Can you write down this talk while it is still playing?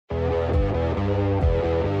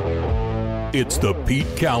It's the Pete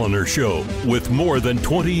Kaliner Show. With more than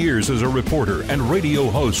 20 years as a reporter and radio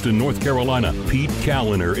host in North Carolina, Pete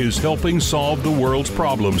Kaliner is helping solve the world's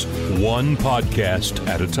problems one podcast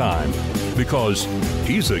at a time. Because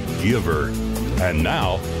he's a giver. And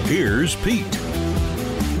now, here's Pete.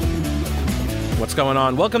 What's going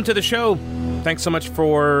on? Welcome to the show. Thanks so much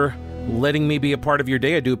for letting me be a part of your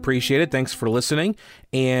day. I do appreciate it. Thanks for listening.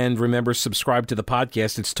 And remember, subscribe to the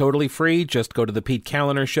podcast. It's totally free. Just go to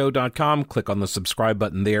thepetekalinershow.com, click on the subscribe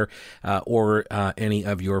button there, or any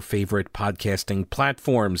of your favorite podcasting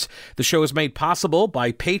platforms. The show is made possible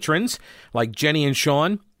by patrons like Jenny and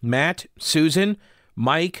Sean, Matt, Susan,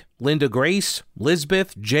 Mike, Linda Grace,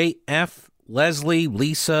 Lisbeth, JF, Leslie,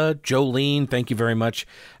 Lisa, Jolene, thank you very much.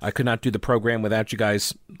 I could not do the program without you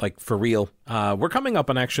guys, like, for real. We're coming up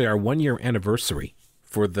on actually our 1-year anniversary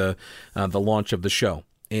for the launch of the show.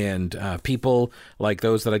 And people like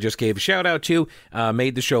those that I just gave a shout out to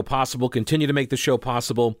made the show possible, continue to make the show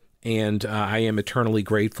possible. And I am eternally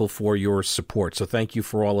grateful for your support. So thank you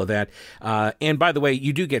for all of that. And by the way,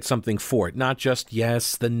 you do get something for it. Not just,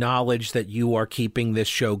 yes, the knowledge that you are keeping this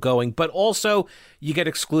show going, but also you get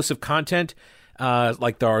exclusive content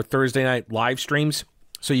like our Thursday night live streams.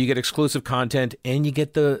 So you get exclusive content and you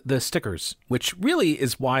get the stickers, which really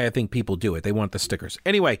is why I think people do it. They want the stickers.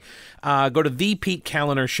 Anyway, go to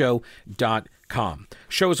thepetekalinershow.com.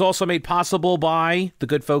 Show is also made possible by the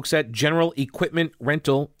good folks at General Equipment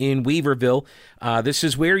Rental in Weaverville. This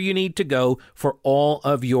is where you need to go for all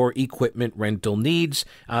of your equipment rental needs.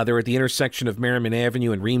 They're at the intersection of Merriman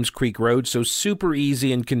Avenue and Reems Creek Road, so super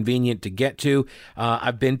easy and convenient to get to.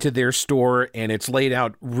 I've been to their store, and it's laid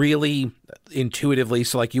out really intuitively.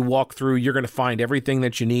 So like you walk through, you're going to find everything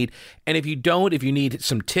that you need. And if you don't, if you need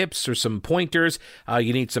some tips or some pointers,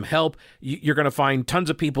 you need some help, you're going to find tons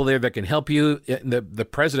of people there that can help you. The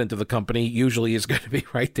president of the company usually is going to be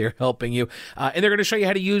right there helping you. And they're going to show you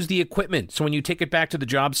how to use the equipment. So when you take it back to the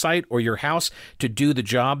job site or your house to do the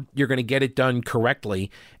job, you're going to get it done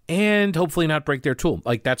correctly and hopefully not break their tool.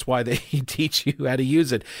 Like that's why they teach you how to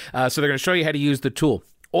use it. So they're going to show you how to use the tool.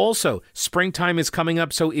 Also, springtime is coming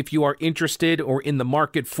up, so if you are interested or in the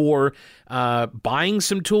market for buying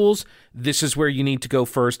some tools, this is where you need to go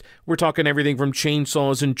first. We're talking everything from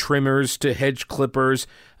chainsaws and trimmers to hedge clippers,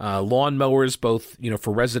 lawn mowers, both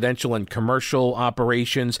for residential and commercial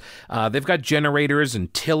operations. They've got generators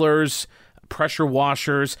and tillers, pressure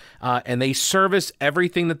washers, and they service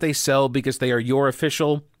everything that they sell because they are your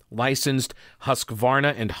official licensed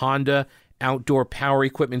Husqvarna and Honda outdoor power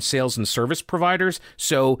equipment sales and service providers.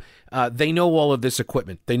 So they know all of this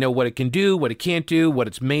equipment. They know what it can do, what it can't do, what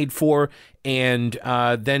it's made for. And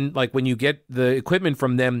then like when you get the equipment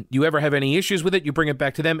from them, you ever have any issues with it, you bring it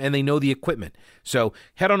back to them and they know the equipment. So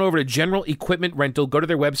head on over to General Equipment Rental, go to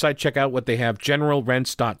their website, check out what they have,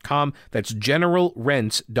 generalrents.com. That's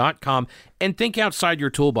generalrents.com, and think outside your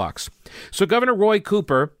toolbox. So Governor Roy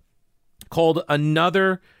Cooper called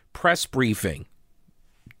another press briefing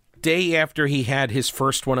day after he had his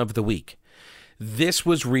first one of the week. This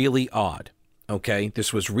was really odd, okay?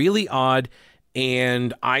 This was really odd,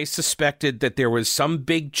 and I suspected that there was some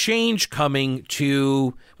big change coming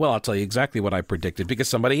to, well, I'll tell you exactly what I predicted, because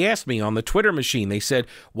somebody asked me on the Twitter machine. They said,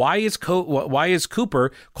 why is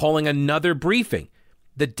Cooper calling another briefing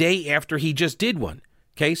the day after he just did one?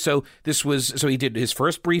 Okay, so he did his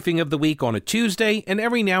first briefing of the week on a Tuesday, and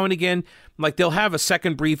every now and again, like they'll have a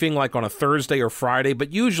second briefing like on a Thursday or Friday,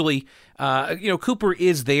 but usually, Cooper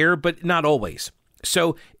is there, but not always.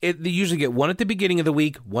 So they usually get one at the beginning of the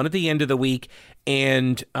week, one at the end of the week,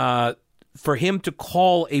 and for him to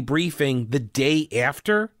call a briefing the day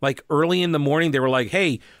after, like early in the morning, they were like,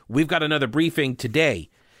 hey, we've got another briefing today.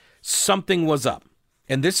 Something was up.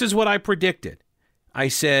 And this is what I predicted. I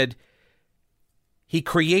said, he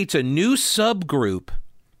creates a new subgroup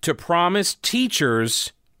to promise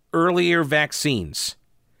teachers earlier vaccines.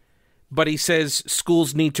 But he says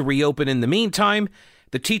schools need to reopen in the meantime.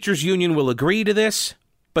 The teachers' union will agree to this,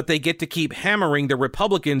 but they get to keep hammering the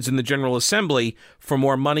Republicans in the General Assembly for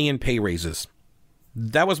more money and pay raises.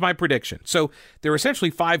 That was my prediction. So there are essentially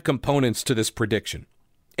 5 components to this prediction.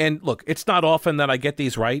 And look, it's not often that I get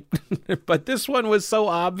these right, but this one was so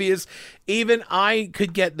obvious, even I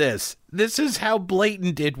could get this. This is how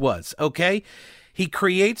blatant it was, okay? He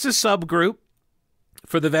creates a subgroup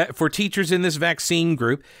for teachers in this vaccine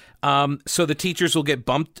group, so the teachers will get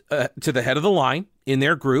bumped to the head of the line in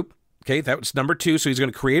their group. Okay, that was number 2. So he's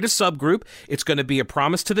going to create a subgroup. It's going to be a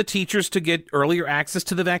promise to the teachers to get earlier access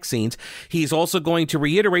to the vaccines. He's also going to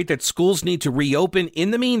reiterate that schools need to reopen in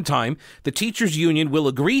the meantime. The teachers' union will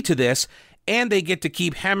agree to this, and they get to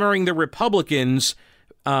keep hammering the Republicans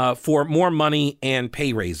for more money and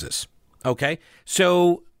pay raises. Okay,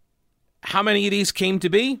 so how many of these came to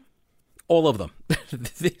be? All of them.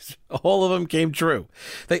 All of them came true.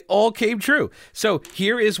 They all came true. So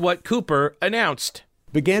here is what Cooper announced.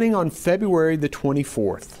 Beginning on February the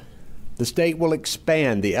 24th, the state will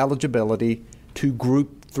expand the eligibility to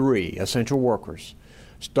Group 3 essential workers,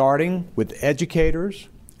 starting with educators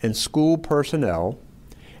and school personnel,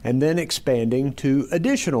 and then expanding to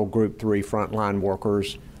additional Group 3 frontline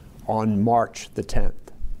workers on March the 10th.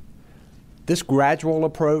 This gradual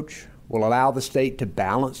approach will allow the state to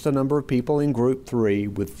balance the number of people in Group 3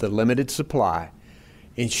 with the limited supply,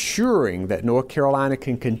 ensuring that North Carolina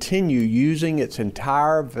can continue using its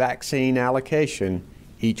entire vaccine allocation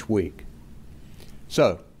each week.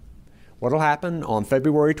 So, what will happen on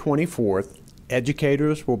February 24th,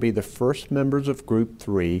 educators will be the first members of Group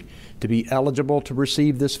 3 to be eligible to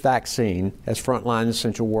receive this vaccine as frontline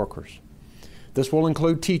essential workers. This will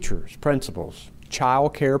include teachers, principals,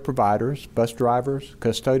 child care providers, bus drivers,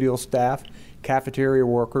 custodial staff, cafeteria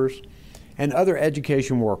workers, and other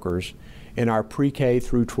education workers in our pre-K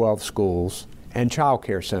through 12 schools and child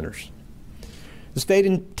care centers. The state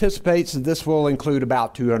anticipates that this will include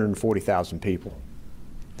about 240,000 people.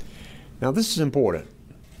 Now, this is important.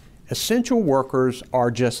 Essential workers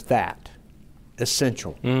are just that,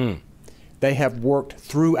 essential. They have worked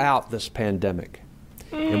throughout this pandemic.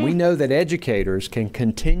 And we know that educators can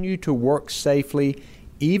continue to work safely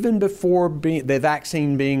even before the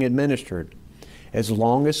vaccine being administered, as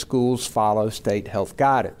long as schools follow state health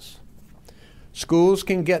guidance. Schools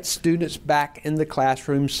can get students back in the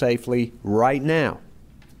classroom safely right now,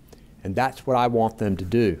 and that's what I want them to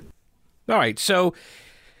do. All right, so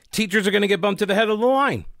teachers are going to get bumped to the head of the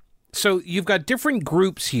line. So you've got different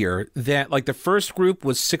groups here that, like the first group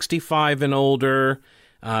was 65 and older.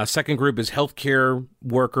 Second group is healthcare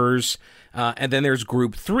workers. And then there's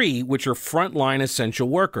Group 3, which are frontline essential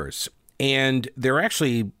workers. And there are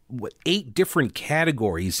actually 8 different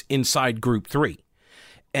categories inside Group 3.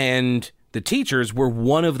 And the teachers were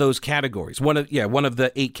one of those categories, one of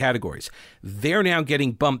the 8 categories. They're now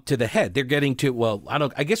getting bumped to the head. They're getting to,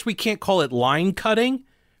 I guess we can't call it line cutting,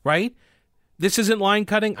 right? This isn't line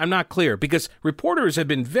cutting? I'm not clear, because reporters have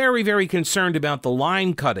been very, very concerned about the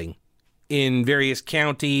line cutting in various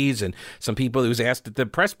counties, and some people who was asked at the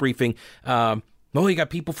press briefing, you got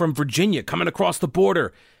people from Virginia coming across the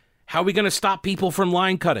border. How are we going to stop people from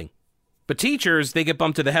line cutting? But teachers, they get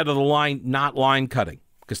bumped to the head of the line, not line cutting,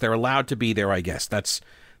 because they're allowed to be there, I guess. That's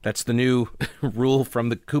the new rule from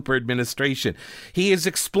the Cooper administration. He is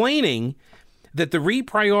explaining that the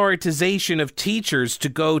reprioritization of teachers to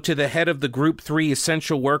go to the head of the Group 3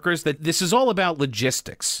 essential workers, that this is all about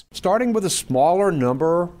logistics. Starting with a smaller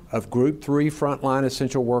number of Group 3 frontline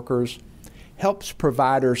essential workers helps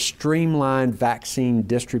providers streamline vaccine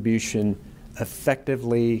distribution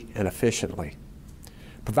effectively and efficiently.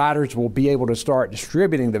 Providers will be able to start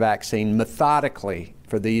distributing the vaccine methodically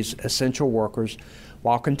for these essential workers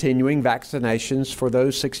while continuing vaccinations for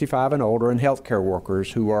those 65 and older and healthcare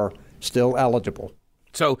workers who are still eligible.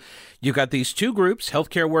 So you've got these 2 groups,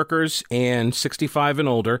 healthcare workers and 65 and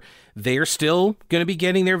older. They're still going to be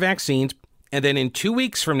getting their vaccines. And then in 2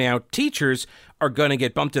 weeks from now, teachers are going to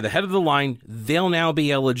get bumped to the head of the line. They'll now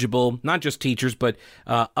be eligible, not just teachers, but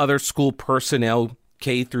other school personnel,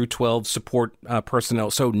 K through 12 support personnel.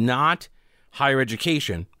 So not higher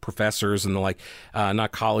education, professors and the like,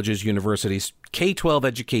 not colleges, universities, K-12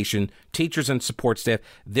 education, teachers and support staff.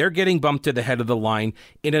 They're getting bumped to the head of the line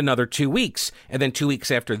in another 2 weeks. And then 2 weeks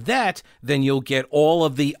after that, then you'll get all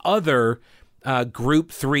of the other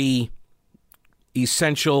Group 3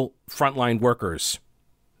 essential frontline workers.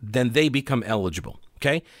 Then they become eligible.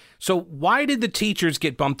 Okay? So why did the teachers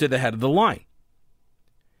get bumped to the head of the line?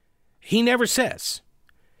 He never says.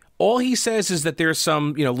 All he says is that there's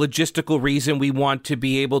some, logistical reason we want to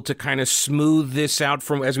be able to kind of smooth this out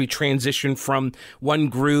from as we transition from one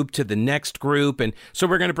group to the next group. And so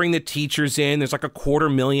we're going to bring the teachers in. There's like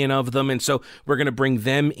 250,000 of them. And so we're going to bring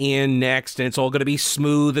them in next. And it's all going to be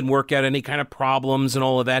smooth and work out any kind of problems and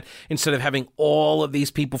all of that, instead of having all of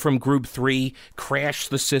these people from Group 3 crash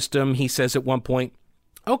the system, he says at one point.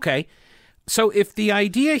 Okay. So if the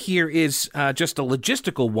idea here is just a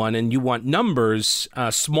logistical one and you want numbers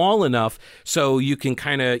small enough so you can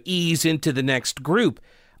kind of ease into the next group,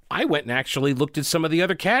 I went and actually looked at some of the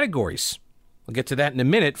other categories. We'll get to that in a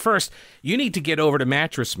minute. First, you need to get over to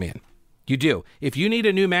Mattress Man. You do. If you need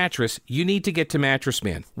a new mattress, you need to get to Mattress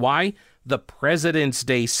Man. Why? The President's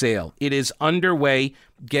Day sale. It is underway.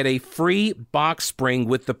 Get a free box spring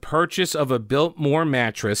with the purchase of a Biltmore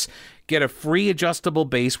mattress. Get a free adjustable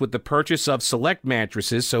base with the purchase of select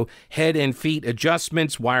mattresses, so head and feet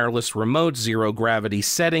adjustments, wireless remote, zero gravity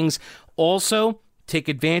settings. Also, take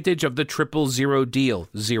advantage of the 000 deal.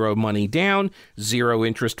 0 money down, 0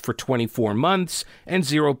 interest for 24 months, and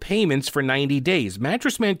 0 payments for 90 days.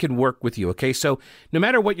 Mattress Man can work with you, okay? So no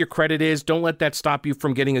matter what your credit is, don't let that stop you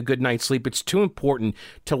from getting a good night's sleep. It's too important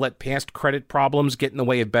to let past credit problems get in the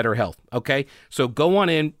way of better health, okay? So go on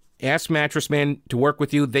in, ask Mattress Man to work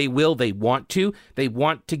with you. They will. They want to. They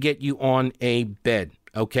want to get you on a bed,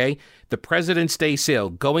 okay? The President's Day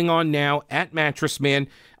sale going on now at Mattress Man.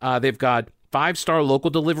 They've got 5-star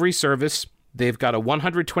local delivery service. They've got a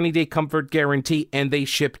 120-day comfort guarantee, and they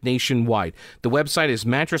ship nationwide. The website is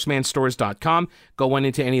mattressmanstores.com. Go on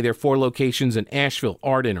into any of their 4 locations in Asheville,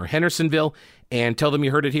 Arden, or Hendersonville, and tell them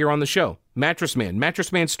you heard it here on the show. Mattress Man,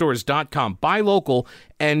 mattressmanstores.com. Buy local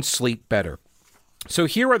and sleep better. So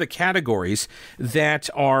here are the categories that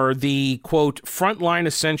are the, quote, frontline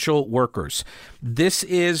essential workers. This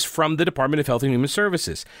is from the Department of Health and Human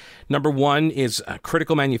Services. Number 1 is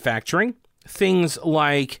critical manufacturing. Things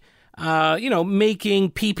like,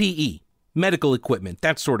 making PPE, medical equipment,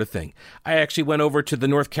 that sort of thing. I actually went over to the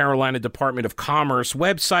North Carolina Department of Commerce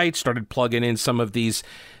website, started plugging in some of these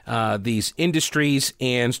industries,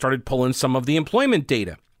 and started pulling some of the employment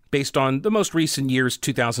data based on the most recent years,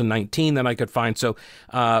 2019, that I could find. So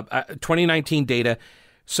 2019 data.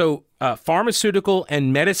 So pharmaceutical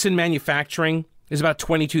and medicine manufacturing is about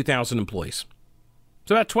 22,000 employees.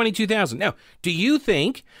 So about 22,000. Now, do you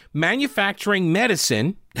think manufacturing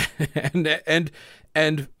medicine and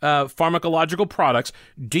pharmacological products,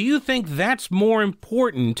 do you think that's more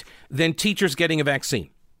important than teachers getting a vaccine?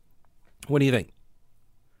 What do you think?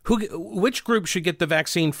 Which group should get the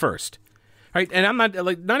vaccine first? Right? And I'm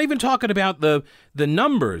not even talking about the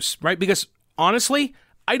numbers, right? Because honestly,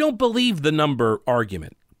 I don't believe the number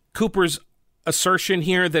argument. Cooper's assertion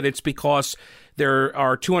here that it's because there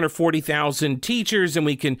are 240,000 teachers and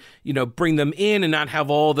we can, bring them in and not have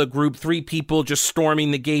all the group 3 people just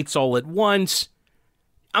storming the gates all at once.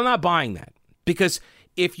 I'm not buying that, because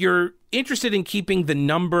if you're interested in keeping the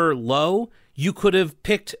number low, you could have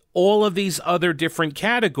picked all of these other different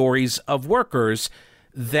categories of workers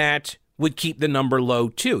that would keep the number low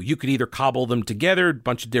too. You could either cobble them together, a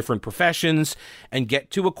bunch of different professions, and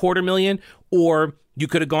get to 250,000, or you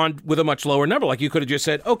could have gone with a much lower number. Like you could have just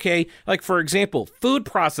said, okay, like for example, food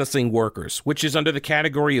processing workers, which is under the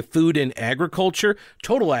category of food and agriculture,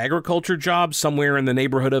 total agriculture jobs, somewhere in the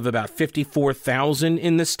neighborhood of about 54,000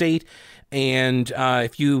 in the state. And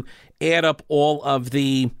if you add up all of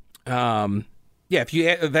the,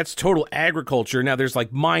 that's total agriculture. Now there's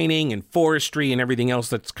like mining and forestry and everything else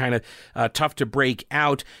that's kind of tough to break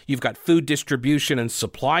out. You've got food distribution and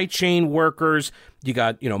supply chain workers. You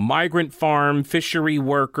got, migrant farm, fishery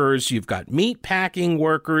workers. You've got meat packing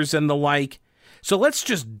workers and the like. So let's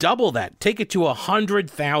just double that. Take it to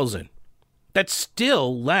 100,000. That's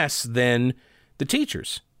still less than the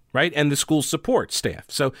teachers, right? And the school support staff.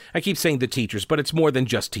 So I keep saying the teachers, but it's more than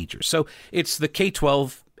just teachers. So it's the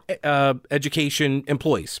K-12 education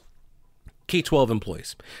employees, K-12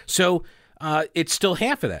 employees. So it's still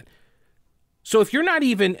half of that. So if you're not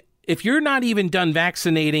even done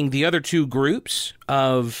vaccinating the other 2 groups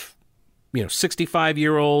of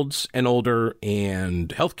 65-year-olds and older and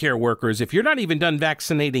healthcare workers, if you're not even done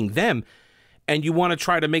vaccinating them, and you want to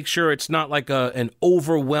try to make sure it's not like an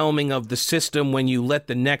overwhelming of the system when you let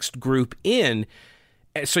the next group in,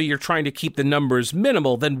 so you're trying to keep the numbers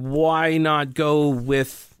minimal, then why not go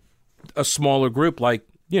with a smaller group, like,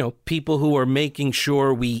 people who are making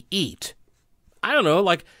sure we eat? I don't know,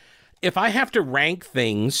 like, if I have to rank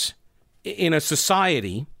things in a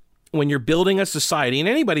society, when you're building a society, and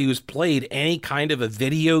anybody who's played any kind of a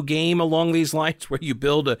video game along these lines where you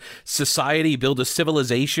build a society, build a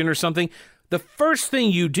civilization or something, the first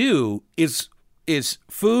thing you do is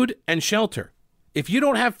food and shelter. If you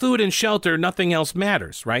don't have food and shelter, nothing else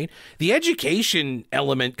matters, right? The education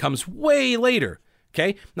element comes way later.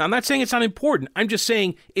 Okay. Now, I'm not saying it's not important. I'm just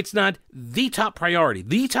saying it's not the top priority.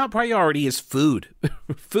 The top priority is food,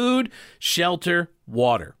 food, shelter,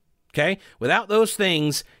 water. Okay. Without those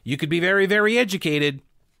things, you could be very, very educated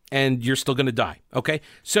and you're still going to die. Okay.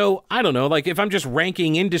 So I don't know, like if I'm just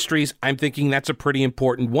ranking industries, I'm thinking that's a pretty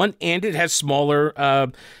important one. And it has smaller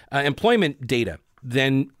employment data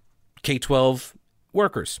than K-12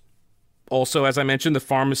 workers. Also, as I mentioned, the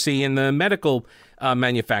pharmacy and the medical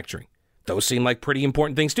manufacturing. Those seem like pretty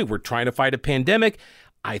important things, too. We're trying to fight a pandemic.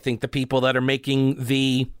 I think the people that are making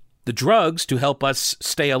the drugs to help us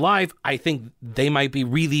stay alive, I think they might be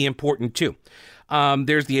really important, too.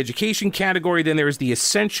 There's the education category. Then there's the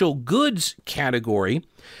essential goods category,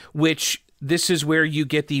 which this is where you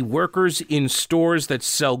get the workers in stores that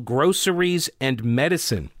sell groceries and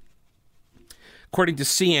medicine. According to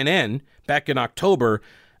CNN, back in October,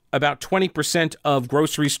 about 20% of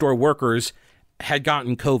grocery store workers had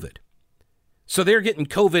gotten COVID. So they're getting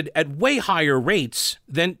COVID at way higher rates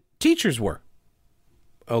than teachers were.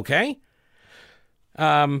 Okay?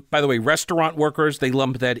 By the way, restaurant workers, they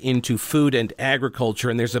lump that into food and agriculture,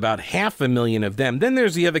 and there's about 500,000 of them. Then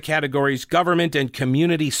there's the other categories, government and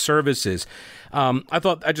community services. I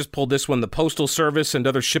thought I just pulled this one, the postal service and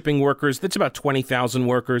other shipping workers. That's about 20,000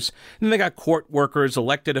 workers. And then they got court workers,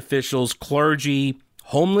 elected officials, clergy,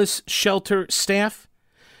 homeless shelter staff,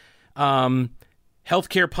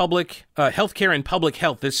 healthcare and public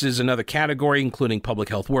health. This is another category, including public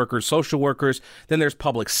health workers, social workers. Then there's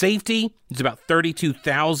public safety. It's about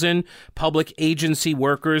 32,000 public agency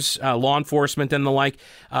workers, law enforcement and the like.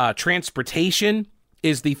 Transportation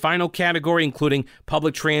is the final category, including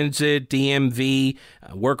public transit, DMV,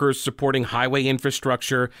 workers supporting highway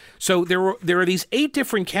infrastructure. So there are these 8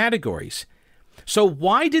 different categories. So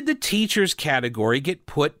why did the teachers category get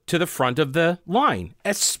put to the front of the line,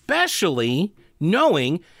 especially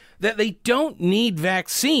knowing that they don't need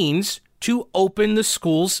vaccines to open the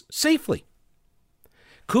schools safely?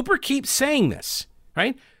 Cooper keeps saying this,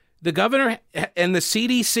 right? The governor and the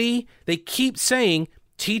CDC, they keep saying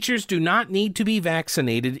teachers do not need to be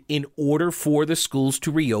vaccinated in order for the schools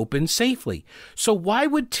to reopen safely. So why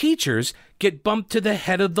would teachers get bumped to the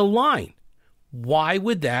head of the line? Why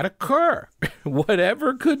would that occur?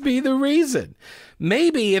 Whatever could be the reason.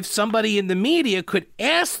 Maybe if somebody in the media could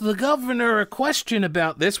ask the governor a question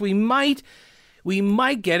about this, we might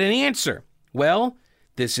get an answer. Well,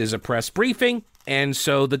 this is a press briefing, and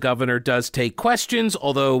so the governor does take questions,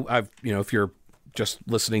 although if you're just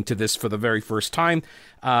listening to this for the very first time,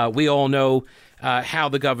 we all know how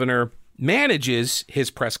the governor manages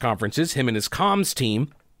his press conferences, him and his comms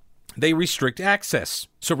team. They restrict access.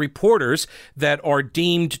 So reporters that are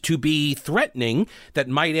deemed to be threatening, that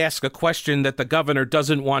might ask a question that the governor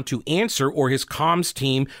doesn't want to answer or his comms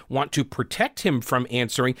team want to protect him from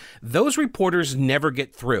answering, those reporters never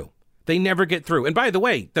get through. They never get through. And by the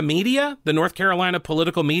way, the media, the North Carolina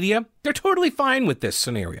political media, they're totally fine with this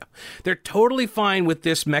scenario. They're totally fine with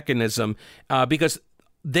this mechanism because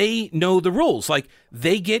they know the rules. Like,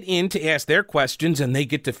 they get in to ask their questions and they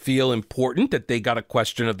get to feel important that they got a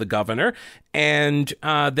question of the governor. And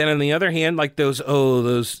then on the other hand, like the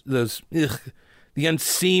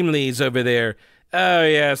unseemlies over there. Oh,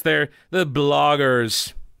 yes, they're the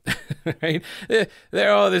bloggers. Right?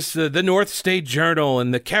 They're all this, the North State Journal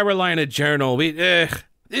and the Carolina Journal. They're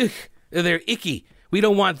icky. We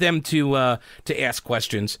don't want them to ask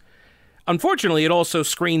questions. Unfortunately, it also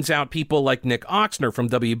screens out people like Nick Oxner from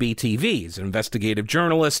WBTV. He's an investigative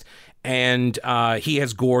journalist, and he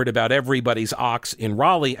has gored about everybody's ox in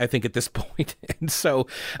Raleigh, I think, at this point. And so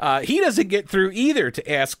he doesn't get through either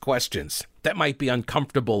to ask questions that might be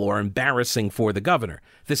uncomfortable or embarrassing for the governor.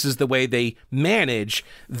 This is the way they manage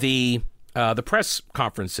the press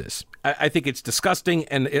conferences. I think it's disgusting,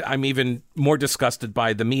 and I'm even more disgusted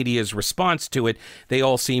by the media's response to it. They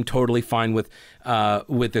all seem totally fine with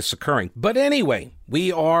this occurring. But anyway,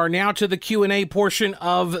 we are now to the Q&A portion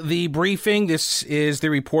of the briefing. This is the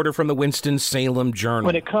reporter from the Winston-Salem Journal.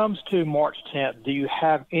 When it comes to March 10th, do you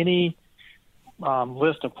have any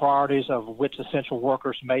list of priorities of which essential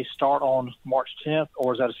workers may start on March 10th,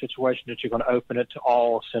 or is that a situation that you're going to open it to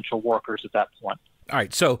all essential workers at that point? All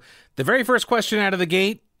right, so the very first question out of the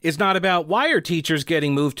gate is not about why are teachers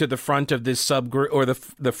getting moved to the front of this subgroup or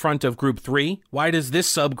the front of group 3. Why does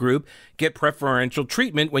this subgroup get preferential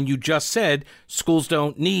treatment when you just said schools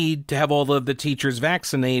don't need to have all of the teachers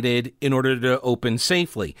vaccinated in order to open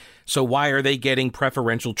safely? So why are they getting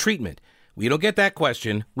preferential treatment? We don't get that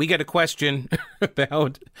question. We get a question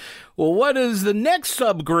about, well, what is the next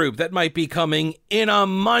subgroup that might be coming in a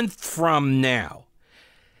month from now?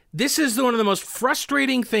 This is one of the most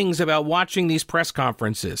frustrating things about watching these press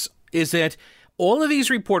conferences, is that all of these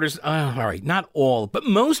reporters, all right, not all, but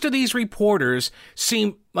most of these reporters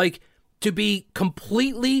seem like to be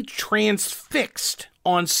completely transfixed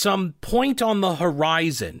on some point on the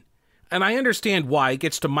horizon. And I understand why. It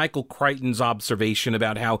gets to Michael Crichton's observation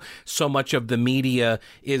about how so much of the media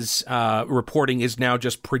is reporting is now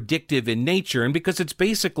just predictive in nature, and because it's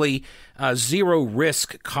basically a zero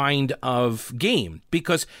risk kind of game,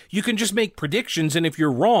 because you can just make predictions, and if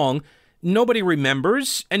you're wrong, nobody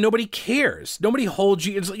remembers and nobody cares. Nobody holds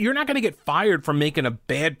you. You're not going to get fired from making a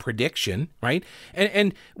bad prediction, right?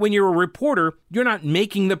 And when you're a reporter, you're not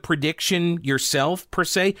making the prediction yourself per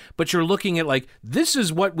se, but you're looking at like, this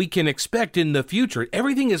is what we can expect in the future.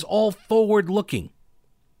 Everything is all forward looking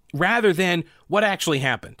rather than what actually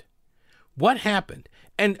happened. What happened?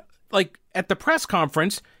 And like at the press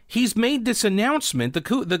conference, he's made this announcement, the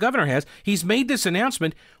governor has, he's made this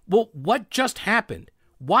announcement. Well, what just happened?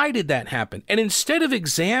 Why did that happen? And instead of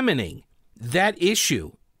examining that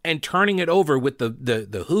issue and turning it over with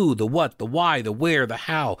the who, the what, the why, the where, the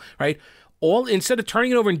how, right? Instead of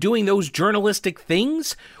turning it over and doing those journalistic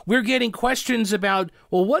things, we're getting questions about,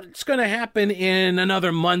 well, what's going to happen in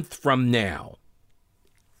another month from now?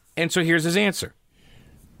 And so here's his answer.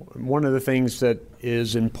 One of the things that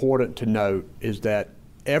is important to note is that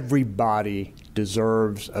everybody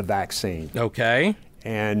deserves a vaccine. Okay.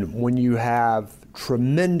 And when you have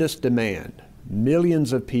tremendous demand,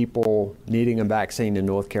 millions of people needing a vaccine in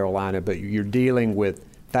North Carolina, but you're dealing with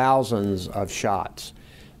thousands of shots,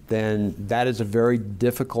 then that is a very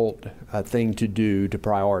difficult thing to do to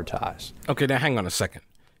prioritize. Okay, now hang on a second.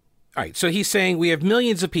 All right, so he's saying we have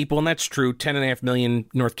millions of people, and that's true, 10.5 million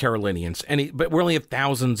North Carolinians, but we only have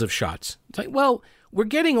thousands of shots. It's like, well, we're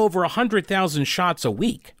getting over 100,000 shots a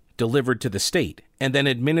week delivered to the state and then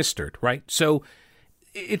administered, right? So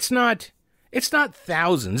it's not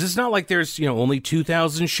thousands. It's not like there's, only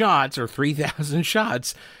 2,000 shots or 3,000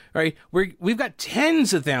 shots, right? We've got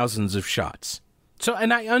tens of thousands of shots. So,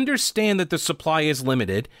 and I understand that the supply is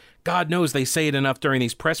limited. God knows they say it enough during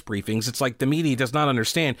these press briefings. It's like the media does not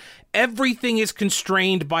understand. Everything is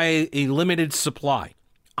constrained by a limited supply.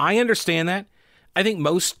 I understand that. I think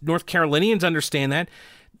most North Carolinians understand that.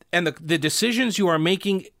 And the decisions you are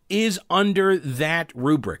making is under that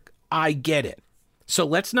rubric. I get it. So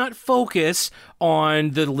let's not focus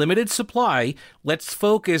on the limited supply. Let's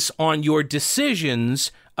focus on your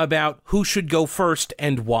decisions about who should go first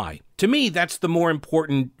and why. To me, that's the more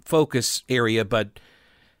important focus area, but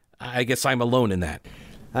I guess I'm alone in that.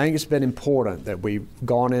 I think it's been important that we've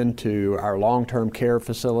gone into our long-term care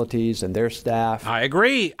facilities and their staff. I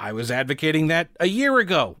agree. I was advocating that a year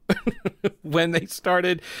ago when they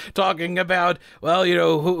started talking about, well,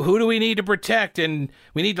 who do we need to protect? And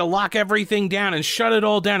we need to lock everything down and shut it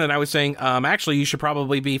all down. And I was saying, actually, you should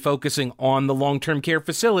probably be focusing on the long-term care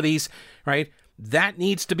facilities, right? That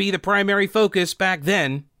needs to be the primary focus back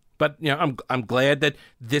then. But, I'm glad that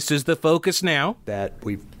this is the focus now. That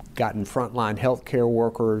we've gotten frontline healthcare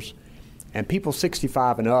workers and people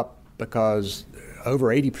 65 and up, because over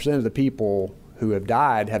 80% of the people who have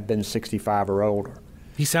died have been 65 or older.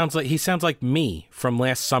 He sounds like me from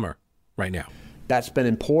last summer right now. That's been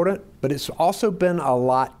important, but it's also been a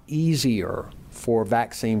lot easier for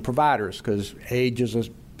vaccine providers because age is a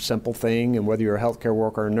simple thing, and whether you're a healthcare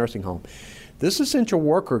worker or a nursing home. This essential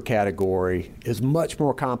worker category is much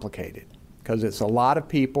more complicated because it's a lot of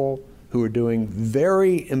people who are doing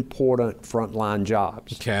very important frontline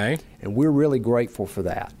jobs. Okay. And we're really grateful for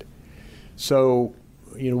that. So,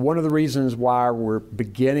 one of the reasons why we're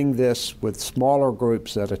beginning this with smaller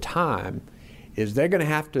groups at a time is they're going to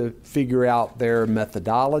have to figure out their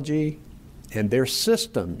methodology and their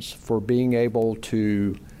systems for being able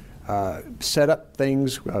to set up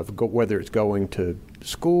things, whether it's going to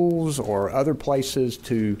schools or other places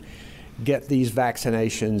to get these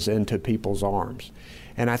vaccinations into people's arms.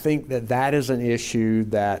 And I think that is an issue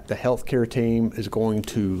that the healthcare team is going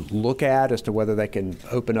to look at as to whether they can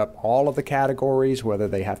open up all of the categories, whether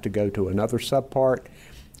they have to go to another subpart.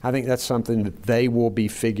 I think that's something that they will be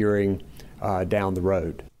figuring down the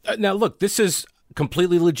road. Now, look, this is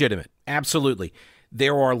completely legitimate. Absolutely.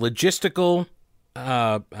 There are logistical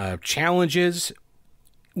challenges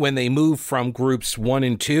when they move from groups 1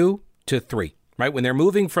 and 2 to 3. Right? When they're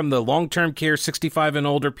moving from the long-term care 65 and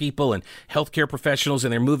older people and healthcare professionals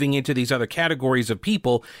and they're moving into these other categories of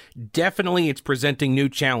people, definitely it's presenting new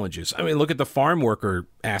challenges. I mean, look at the farm worker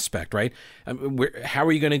aspect, right? How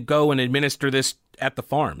are you going to go and administer this at the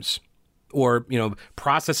farms? Or,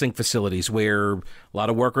 processing facilities where a lot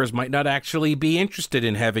of workers might not actually be interested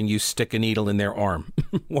in having you stick a needle in their arm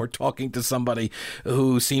or talking to somebody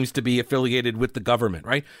who seems to be affiliated with the government,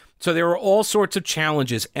 right? So there are all sorts of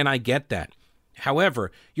challenges, and I get that.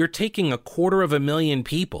 However, you're taking 250,000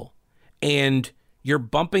 people and you're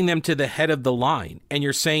bumping them to the head of the line, and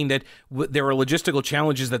you're saying that there are logistical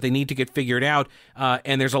challenges that they need to get figured out,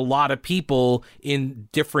 and there's a lot of people in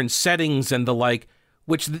different settings and the like,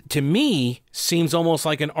 which to me seems almost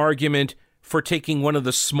like an argument for taking one of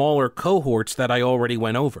the smaller cohorts that I already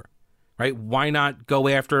went over, right? Why not go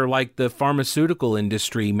after like the pharmaceutical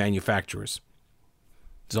industry manufacturers?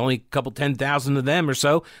 There's only a couple 10,000 of them or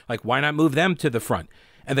so. Like, why not move them to the front?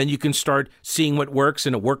 And then you can start seeing what works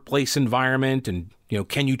in a workplace environment, and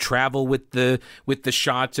can you travel with the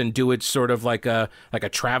shots and do it sort of like a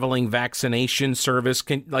traveling vaccination service?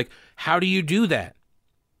 How do you do that?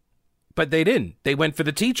 But they didn't. They went for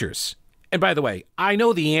the teachers. And by the way, I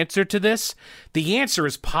know the answer to this. The answer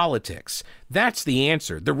is politics. That's the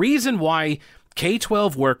answer. The reason why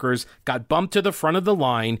K-12 workers got bumped to the front of the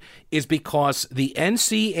line is because the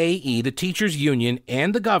NCAE, the teachers union,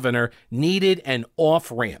 and the governor needed an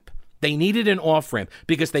off-ramp. They needed an off-ramp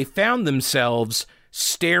because they found themselves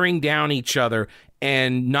staring down each other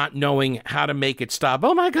and not knowing how to make it stop.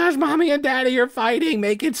 Oh my gosh, mommy and daddy are fighting.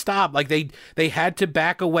 Make it stop. Like they had to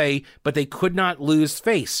back away, but they could not lose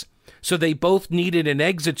face. So they both needed an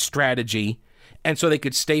exit strategy, and so they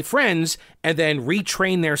could stay friends and then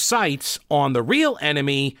retrain their sights on the real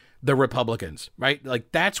enemy, the Republicans, right?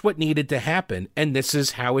 Like, that's what needed to happen, and this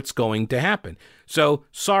is how it's going to happen. So,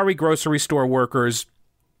 sorry, grocery store workers,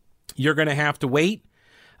 you're going to have to wait.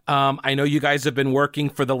 I know you guys have been working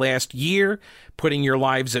for the last year, putting your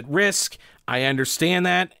lives at risk. I understand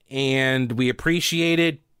that, and we appreciate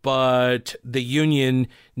it, but the union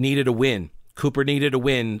needed a win. Cooper needed a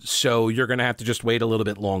win, so you're going to have to just wait a little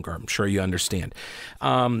bit longer. I'm sure you understand.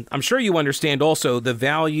 I'm sure you understand also the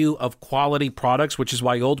value of quality products, which is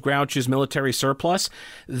why Old Grouch's military surplus,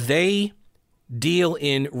 they deal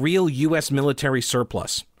in real U.S. military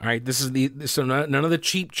surplus. All right, this is so none of the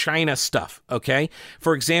cheap China stuff, okay?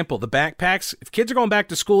 For example, the backpacks, if kids are going back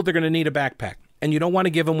to school, they're going to need a backpack. And you don't want to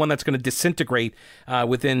give them one that's going to disintegrate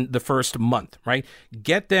within the first month, right?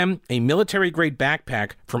 Get them a military-grade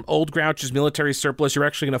backpack from Old Grouch's military surplus. You're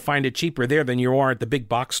actually going to find it cheaper there than you are at the big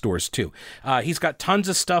box stores, too. He's got tons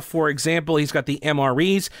of stuff. For example, he's got the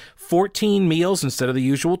MREs, 14 meals instead of the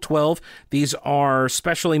usual 12. These are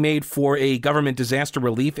specially made for a government disaster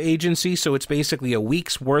relief agency, so it's basically a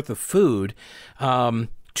week's worth of food, 2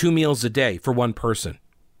 meals a day for one person.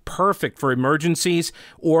 Perfect for emergencies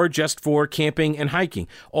or just for camping and hiking.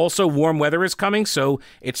 Also, warm weather is coming, so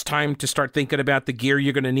it's time to start thinking about the gear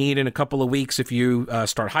you're going to need in a couple of weeks if you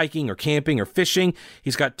start hiking or camping or fishing.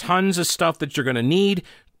 He's got tons of stuff that you're going to need,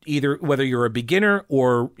 either whether you're a beginner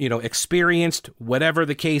or experienced, whatever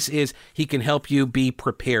the case is, he can help you be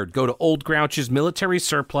prepared. Go to Old Grouch's military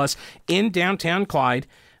surplus in downtown Clyde.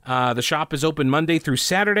 The shop is open Monday through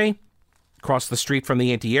Saturday, across the street from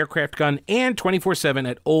the anti-aircraft gun, and 24/7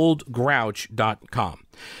 at oldgrouch.com.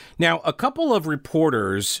 Now, a couple of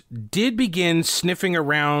reporters did begin sniffing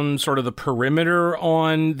around sort of the perimeter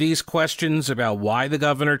on these questions about why the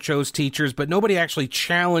governor chose teachers, but nobody actually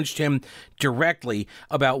challenged him directly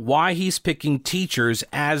about why he's picking teachers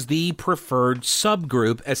as the preferred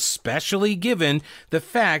subgroup, especially given the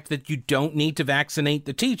fact that you don't need to vaccinate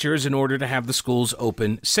the teachers in order to have the schools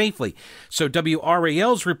open safely. So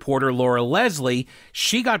WRAL's reporter Laura Leslie,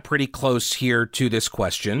 she got pretty close here to this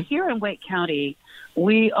question. Here in Wake County,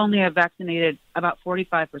 we only have vaccinated about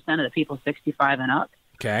 45% of the people 65 and up.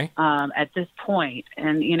 Okay. At this point.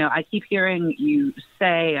 And, I keep hearing you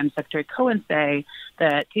say, and Secretary Cohen say,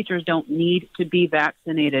 that teachers don't need to be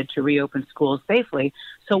vaccinated to reopen schools safely.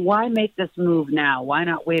 So why make this move now? Why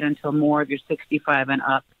not wait until more of your 65 and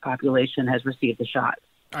up population has received the shot?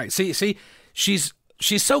 All right. See, she's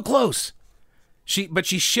so close. But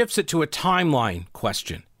she shifts it to a timeline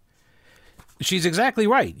question. She's exactly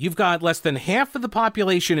right. You've got less than half of the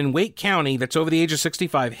population in Wake County that's over the age of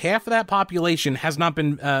 65. Half of that population has not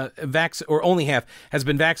been or only half has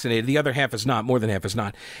been vaccinated. The other half is not. More than half is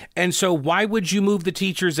not. And so why would you move the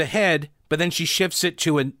teachers ahead? But then she shifts it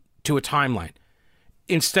to a timeline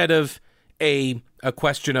instead of a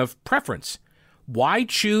question of preference. Why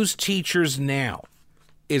choose teachers now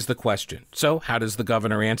is the question. So how does the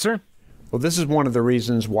governor answer? Well, this is one of the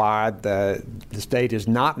reasons why the state is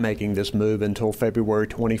not making this move until February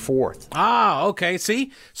 24th. Ah, okay.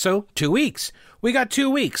 See? So 2 weeks. We got 2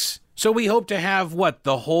 weeks. So we hope to have,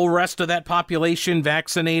 the whole rest of that population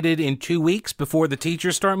vaccinated in 2 weeks before the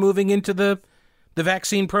teachers start moving into the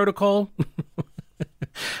vaccine protocol?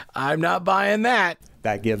 I'm not buying that.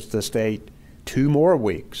 That gives the state 2 more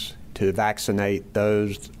weeks to vaccinate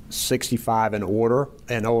those 65 and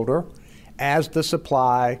older as the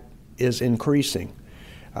supply is increasing.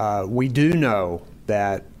 We do know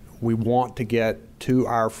that we want to get to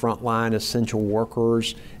our frontline essential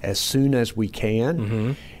workers as soon as we can.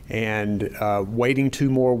 Mm-hmm. And waiting 2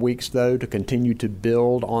 more weeks, though, to continue to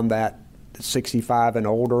build on that 65 and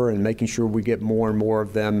older and making sure we get more and more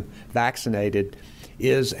of them vaccinated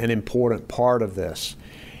is an important part of this.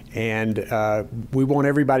 And we want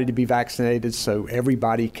everybody to be vaccinated so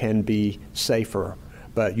everybody can be safer.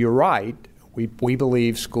 But you're right. We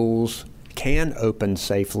believe schools can open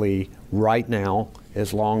safely right now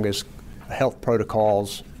as long as health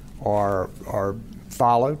protocols are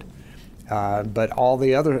followed. But all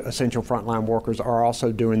the other essential frontline workers are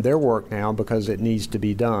also doing their work now because it needs to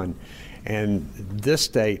be done. And this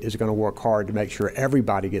state is going to work hard to make sure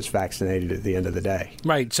everybody gets vaccinated at the end of the day.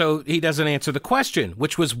 Right. So he doesn't answer the question,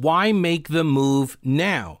 which was why make the move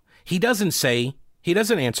now? He doesn't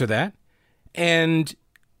answer that. And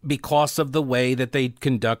because of the way that they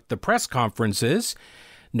conduct the press conferences,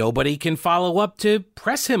 nobody can follow up to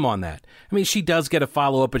press him on that. I mean, she does get a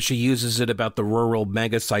follow-up, but she uses it about the rural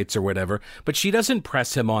mega sites or whatever, but she doesn't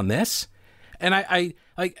press him on this. And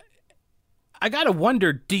I got to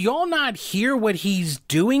wonder, do y'all not hear what he's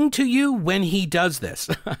doing to you when he does this?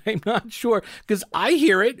 I'm not sure, because I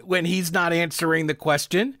hear it when he's not answering the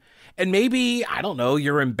question. And maybe, I don't know,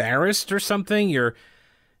 you're embarrassed or something.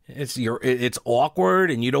 It's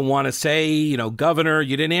awkward and you don't want to say, Governor,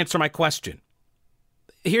 you didn't answer my question.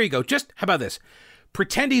 Here you go. How about this?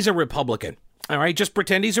 Pretend he's a Republican. All right, just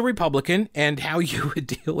pretend he's a Republican, and how you would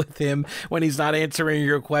deal with him when he's not answering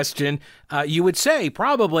your question. You would say,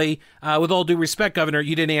 probably, with all due respect, Governor,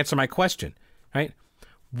 you didn't answer my question, right?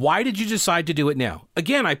 Why did you decide to do it now?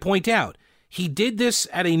 Again, I point out, he did this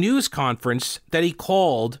at a news conference that he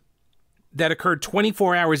called that occurred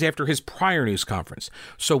 24 hours after his prior news conference.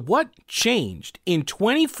 So what changed in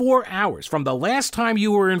 24 hours from the last time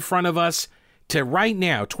you were in front of us to right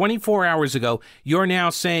now, 24 hours ago? You're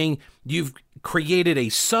now saying you've created a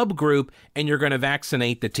subgroup and you're going to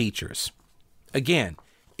vaccinate the teachers. Again,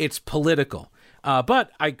 it's political.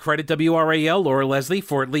 But I credit WRAL, Laura Leslie,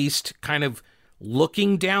 for at least kind of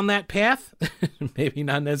looking down that path. Maybe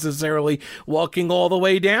not necessarily walking all the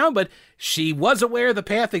way down, but she was aware the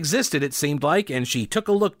path existed, it seemed like, and she took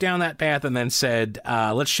a look down that path and then said,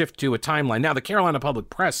 let's shift to a timeline. Now, the Carolina Public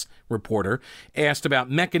Press reporter asked about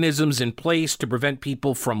mechanisms in place to prevent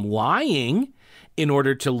people from lying in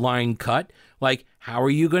order to line cut. Like, how are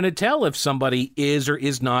you going to tell if somebody is or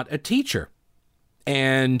is not a teacher?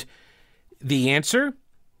 And the answer,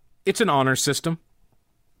 it's an honor system.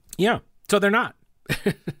 Yeah, so they're not.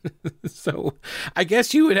 So I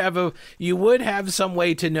guess you would have some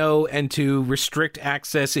way to know and to restrict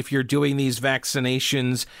access if you're doing these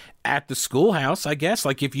vaccinations at the schoolhouse, I guess.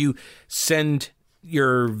 Like if you send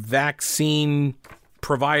your vaccine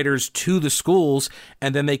providers to the schools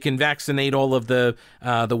and then they can vaccinate all of the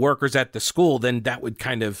workers at the school, then that would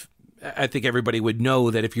kind of, I think everybody would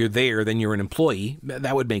know that if you're there, then you're an employee.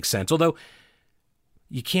 That would make sense. Although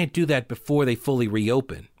you can't do that before they fully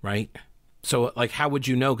reopen, right? So, like, how would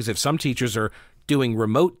you know? Because if some teachers are doing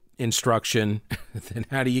remote instruction, then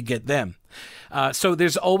how do you get them? So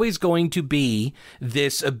there's always going to be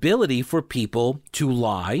this ability for people to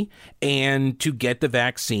lie and to get the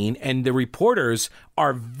vaccine. And the reporters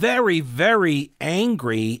are very, very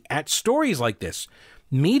angry at stories like this.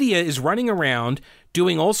 Media is running around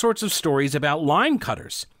doing all sorts of stories about line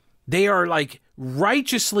cutters. They are like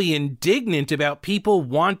righteously indignant about people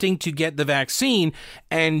wanting to get the vaccine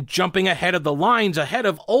and jumping ahead of the lines, ahead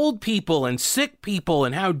of old people and sick people.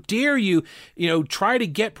 And how dare you, try to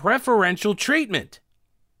get preferential treatment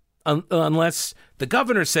unless the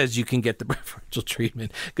governor says you can get the preferential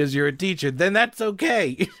treatment because you're a teacher, then that's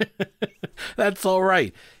okay. That's all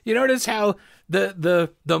right. You notice how the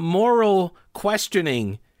moral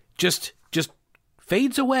questioning just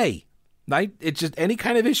fades away. Right? It's just any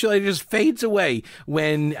kind of issue that just fades away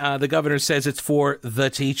when the governor says it's for the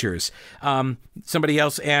teachers. Somebody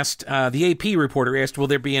else asked, the AP reporter asked, will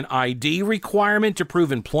there be an ID requirement to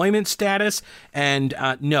prove employment status? And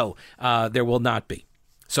no, there will not be.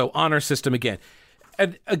 So honor system again.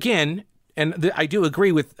 And again, I do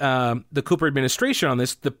agree with the Cooper administration on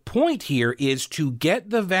this. The point here is to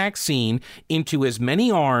get the vaccine into as many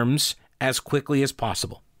arms as quickly as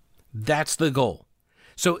possible. That's the goal.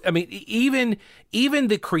 So, I mean, even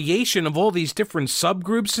the creation of all these different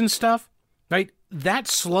subgroups and stuff, right, that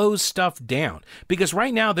slows stuff down. Because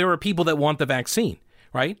right now there are people that want the vaccine,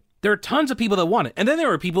 right? There are tons of people that want it. And then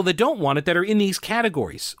there are people that don't want it that are in these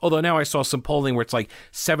categories. Although now I saw some polling where it's like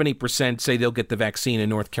 70% say they'll get the vaccine in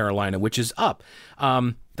North Carolina, which is up.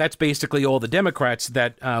 That's basically all the Democrats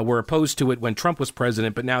that were opposed to it when Trump was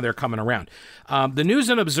president, but now they're coming around. The News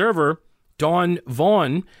and Observer, Dawn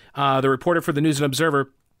Vaughn, the reporter for the News and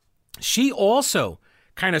Observer, she also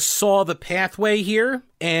kind of saw the pathway here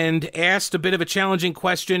and asked a bit of a challenging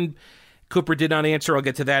question. Cooper did not answer. I'll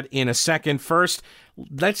get to that in a second. First,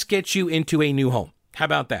 let's get you into a new home. How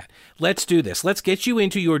about that? Let's do this. Let's get you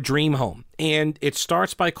into your dream home. And it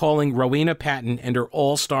starts by calling Rowena Patton and her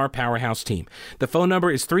all-star powerhouse team. The phone number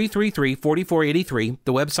is 333-4483.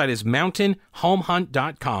 The website is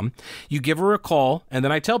mountainhomehunt.com. You give her a call, and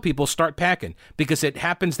then I tell people start packing because it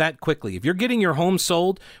happens that quickly. If you're getting your home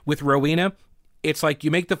sold with Rowena, it's like you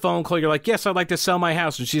make the phone call, you're like, yes, I'd like to sell my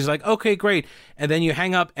house. And she's like, okay, great. And then you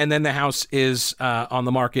hang up, and then the house is on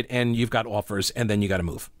the market, and you've got offers, and then you got to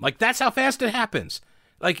move. Like, that's how fast it happens.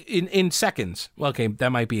 Like, in seconds. Well, okay,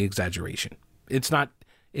 that might be exaggeration. It's not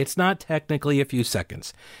technically a few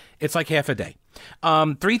seconds. It's like half a day.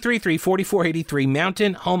 333-4483,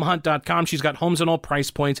 mountainhomehunt.com. She's got homes on all price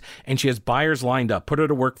points, and she has buyers lined up. Put her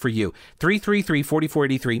to work for you.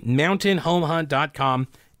 333-4483, mountainhomehunt.com.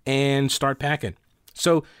 And start packing.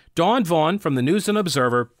 So Dawn Vaughn from the News and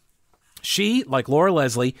Observer, she, like Laura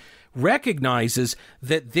Leslie, recognizes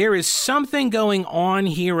that there is something going on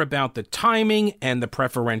here about the timing and the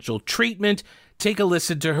preferential treatment. Take a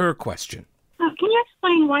listen to her question. Can you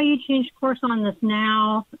explain why you changed course on this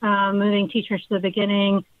now, moving teachers to the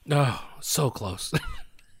beginning? Oh, so close.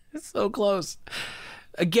 So close.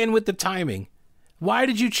 Again with the timing. Why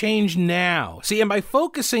did you change now? See, and by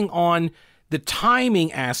focusing on the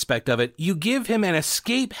timing aspect of it, you give him an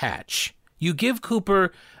escape hatch. You give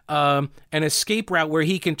Cooper an escape route where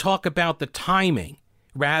he can talk about the timing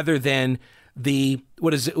rather than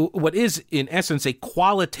what is in essence a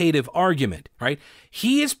qualitative argument, right?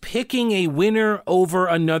 He is picking a winner over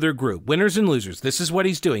another group, winners and losers. This is what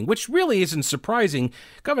he's doing, which really isn't surprising.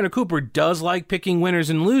 Governor Cooper does like picking winners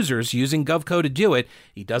and losers, using GovCo to do it.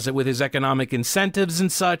 He does it with his economic incentives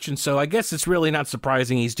and such, and so I guess it's really not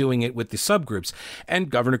surprising he's doing it with the subgroups. And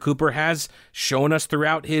Governor Cooper has shown us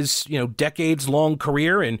throughout his decades-long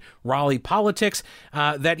career in Raleigh politics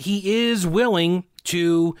that he is willing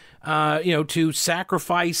to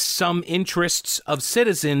sacrifice some interests of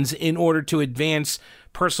citizens in order to advance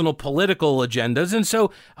personal political agendas. And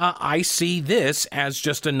so I see this as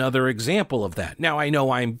just another example of that. Now, I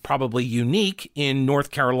know I'm probably unique in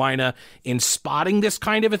North Carolina in spotting this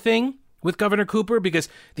kind of a thing with Governor Cooper because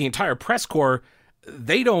the entire press corps,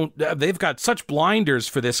 they've got such blinders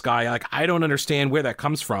for this guy. Like, I don't understand where that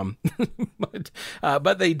comes from,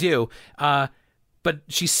 but they do. But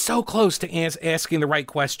she's so close to asking the right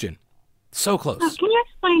question. So close. Can you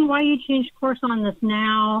explain why you changed course on this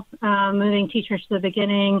now, moving teachers to the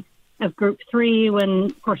beginning of Group 3 when,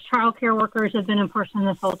 of course, child care workers have been in person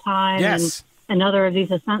this whole time? Yes. And other of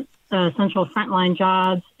these essential frontline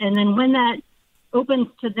jobs. And then when that opens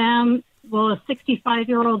to them, will a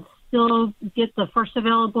 65-year-old still get the first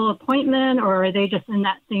available appointment, or are they just in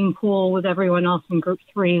that same pool with everyone else in Group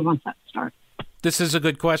 3 once that starts? This is a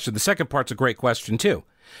good question. The second part's a great question, too.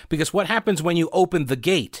 Because what happens when you open the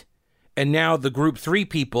gate and now the Group 3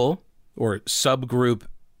 people, or subgroup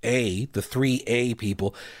A, the 3A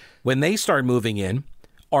people, when they start moving in,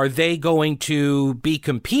 are they going to be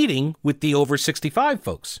competing with the over 65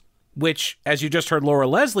 folks? Which, as you just heard Laura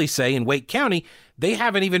Leslie say in Wake County, they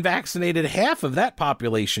haven't even vaccinated half of that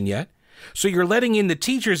population yet. So you're letting in the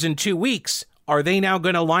teachers in 2 weeks. Are they now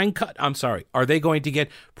going to are they going to get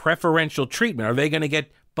preferential treatment? Are they going to get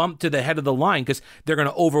bumped to the head of the line because they're going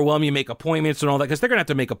to overwhelm you, make appointments and all that? Because they're going to have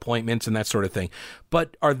to make appointments and that sort of thing.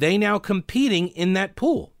 But are they now competing in that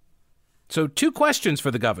pool? So 2 questions for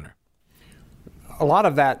the governor. A lot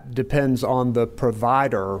of that depends on the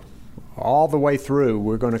provider. All the way through,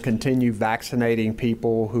 we're going to continue vaccinating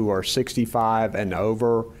people who are 65 and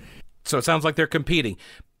over. So it sounds like they're competing.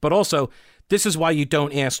 But also, this is why you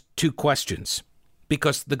don't ask 2 questions,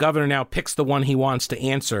 because the governor now picks the one he wants to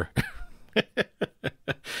answer.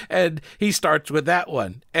 And he starts with that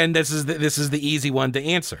one. And this is the easy one to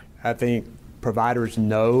answer. I think providers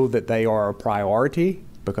know that they are a priority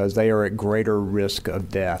because they are at greater risk of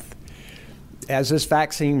death. As this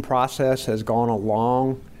vaccine process has gone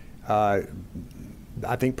along, I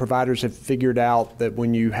think providers have figured out that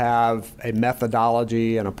when you have a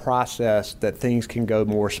methodology and a process that things can go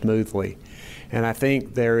more smoothly. And I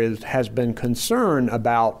think has been concern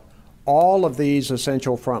about all of these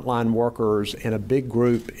essential frontline workers in a big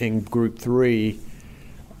group in Group 3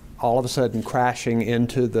 all of a sudden crashing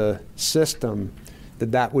into the system,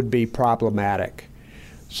 that would be problematic.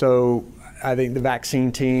 So I think the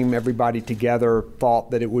vaccine team, everybody together,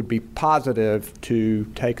 thought that it would be positive to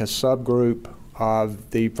take a subgroup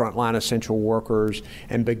of the frontline essential workers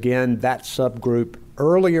and begin that subgroup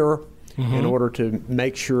earlier in order to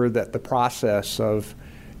make sure that the process of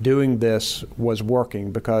doing this was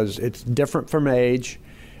working, because it's different from age,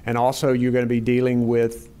 and also you're going to be dealing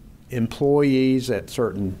with employees at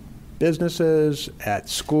certain businesses, at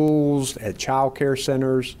schools, at child care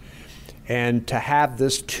centers, And to have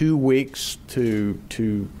this 2 weeks to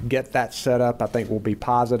get that set up, I think will be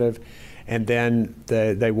positive. And then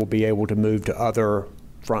they will be able to move to other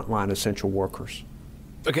frontline essential workers.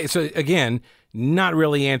 Okay, so again, not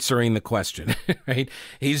really answering the question, right?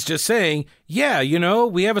 He's just saying, yeah,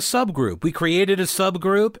 we have a subgroup. We created a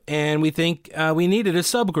subgroup, and we think we needed a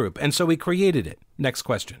subgroup, and so we created it. Next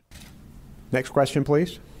question. Next question,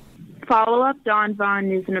 please. Follow-up, Dawn Vaughn,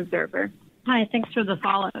 News and Observer. Hi, thanks for the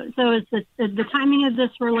follow. So is the timing of this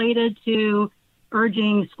related to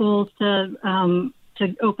urging schools to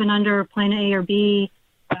open under Plan A or B,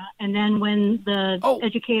 and then when the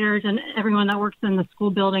educators and everyone that works in the school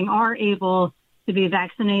building are able to be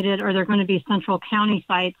vaccinated, are there going to be central county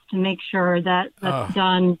sites to make sure that that's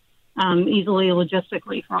done easily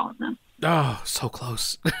logistically for all of them? Oh, so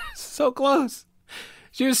close. So close.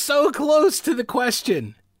 She was so close to the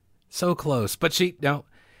question. So close. But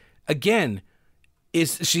again,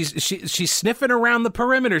 she's sniffing around the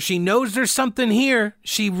perimeter. She knows there's something here.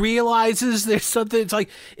 She realizes there's something. It's like,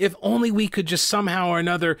 if only we could just somehow or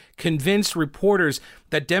another convince reporters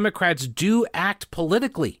that Democrats do act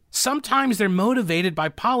politically. Sometimes they're motivated by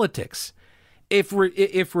politics. If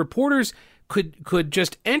reporters could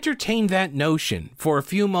just entertain that notion for a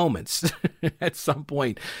few moments at some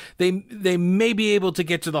point, they may be able to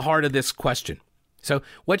get to the heart of this question. So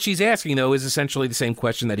what she's asking, though, is essentially the same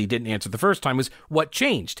question that he didn't answer the first time, was what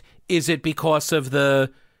changed? Is it because of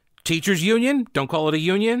the teachers union? Don't call it a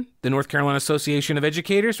union. The North Carolina Association of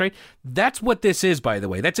Educators, right? That's what this is, by the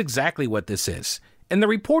way. That's exactly what this is. And the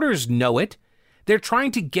reporters know it. They're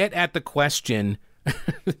trying to get at the question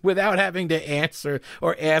without having to answer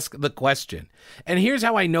or ask the question. And here's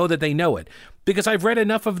how I know that they know it. Because I've read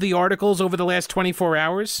enough of the articles over the last 24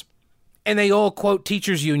 hours, and they all quote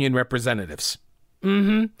teachers union representatives.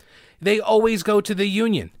 They always go to the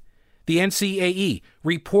union, the NCAE.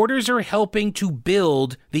 Reporters are helping to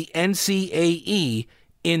build the NCAE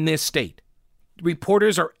in this state.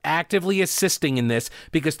 Reporters are actively assisting in this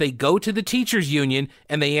because they go to the teachers union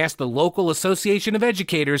and they ask the local association of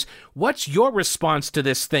educators, what's your response to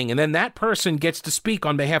this thing? And then that person gets to speak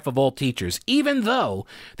on behalf of all teachers, even though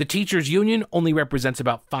the teachers union only represents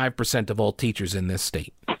about 5% of all teachers in this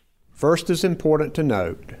state. First, it's important to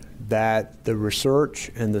note that the research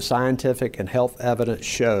and the scientific and health evidence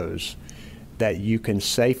shows that you can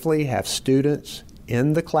safely have students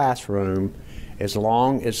in the classroom as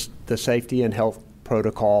long as the safety and health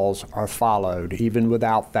protocols are followed, even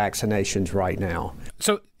without vaccinations right now.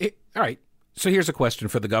 All right. So here's a question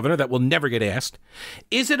for the governor that will never get asked.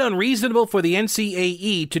 Is it unreasonable for the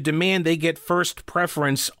NCAE to demand they get first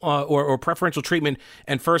preference or preferential treatment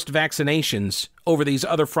and first vaccinations over these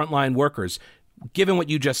other frontline workers, given what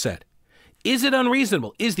you just said? Is it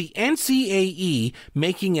unreasonable? Is the NCAE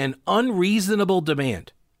making an unreasonable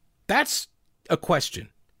demand? That's a question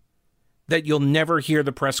that you'll never hear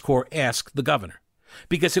the press corps ask the governor,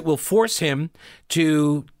 because it will force him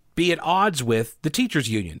to be at odds with the teachers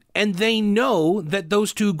union. And they know that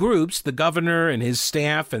those two groups, the governor and his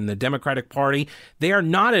staff and the Democratic Party, they are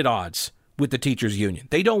not at odds with the teachers union.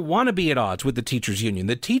 They don't want to be at odds with the teachers union.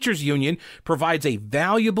 The teachers union provides a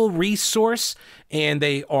valuable resource, and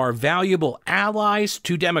they are valuable allies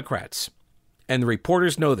to Democrats. And the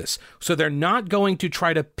reporters know this. So they're not going to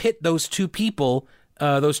try to pit those two people,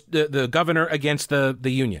 the governor against the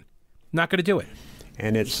union. Not going to do it.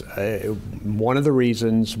 And it's one of the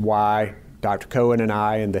reasons why Dr. Cohen and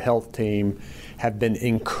I and the health team have been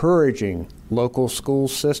encouraging local school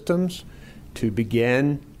systems to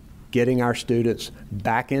begin getting our students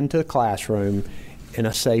back into the classroom in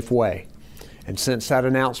a safe way. And since that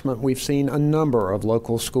announcement, we've seen a number of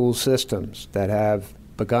local school systems that have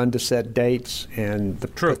begun to set dates and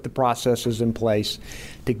put the processes in place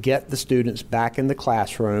to get the students back in the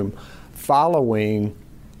classroom following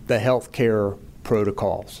the health care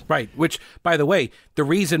protocols. Right, which, by the way, the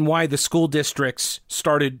reason why the school districts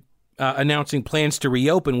started announcing plans to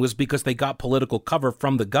reopen was because they got political cover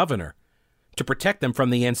from the governor to protect them from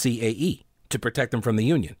the NCAE, to protect them from the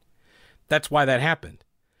union. That's why that happened.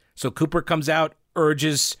 So Cooper comes out,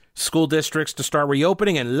 urges school districts to start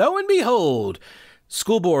reopening, and lo and behold,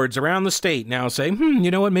 school boards around the state now say,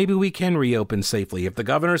 you know what, maybe we can reopen safely. If the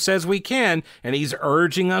governor says we can, and he's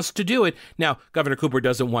urging us to do it. Now, Governor Cooper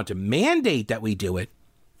doesn't want to mandate that we do it,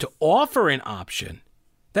 to offer an option.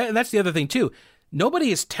 That's the other thing, too.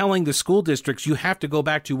 Nobody is telling the school districts you have to go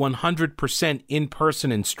back to 100%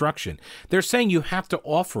 in-person instruction. They're saying you have to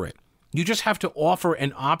offer it. You just have to offer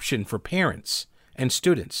an option for parents and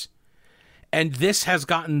students. And this has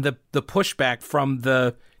gotten the pushback from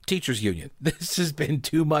the teachers union. This has been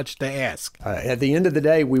too much to ask. At the end of the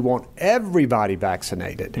day, we want everybody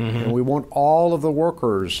vaccinated, and we want all of the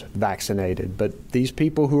workers vaccinated. But these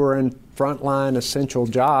people who are in frontline essential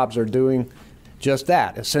jobs are doing just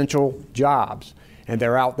that, essential jobs. And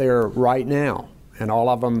they're out there right now, and all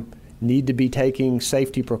of them need to be taking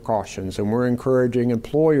safety precautions. And we're encouraging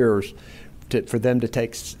employers for them to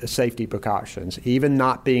take safety precautions, even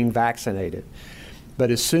not being vaccinated. But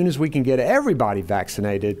as soon as we can get everybody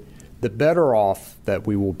vaccinated, the better off that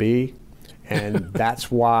we will be. And that's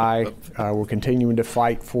why we're continuing to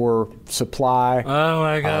fight for supply. Oh,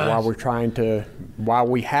 my gosh. While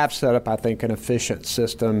we have set up, I think, an efficient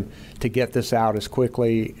system to get this out as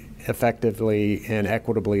quickly, effectively, and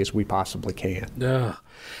equitably as we possibly can.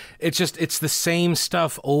 It's the same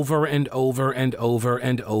stuff over and over and over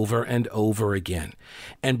and over and over again.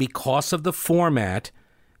 And because of the format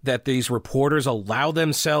that these reporters allow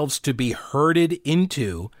themselves to be herded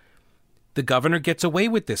into, the governor gets away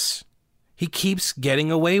with this. He keeps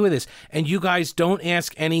getting away with this. And you guys don't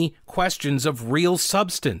ask any questions of real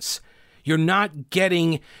substance. You're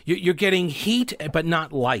getting heat, but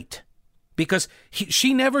not light. Because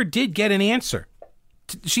she never did get an answer.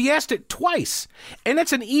 She asked it twice. And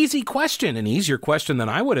that's an easy question, an easier question than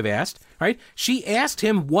I would have asked, right? She asked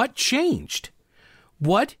him what changed.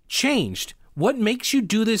 What changed? What makes you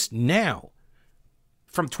do this now?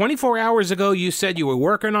 From 24 hours ago, you said you were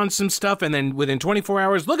working on some stuff, and then within 24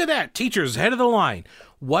 hours, look at that, teachers head of the line.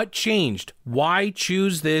 What changed? Why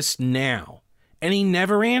choose this now? And he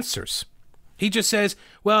never answers. He just says,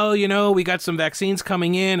 well, we got some vaccines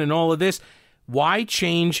coming in and all of this. Why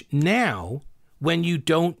change now when you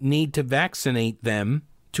don't need to vaccinate them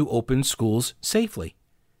to open schools safely?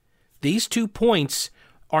 These 2 points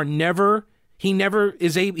are he's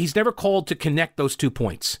never called to connect those 2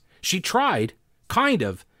 points. She tried, kind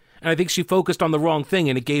of, and I think she focused on the wrong thing,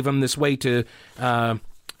 and it gave him this way to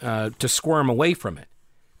squirm away from it.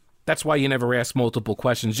 That's why you never ask multiple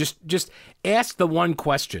questions. Just ask the one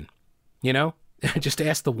question, just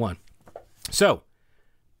ask the one. So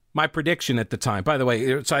my prediction at the time, by the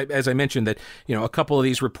way, as I mentioned that, a couple of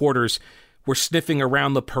these reporters were sniffing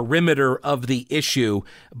around the perimeter of the issue,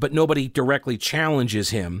 but nobody directly challenges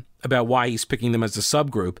him about why he's picking them as a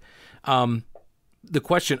subgroup. The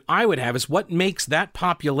question I would have is what makes that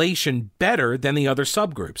population better than the other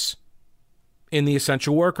subgroups in the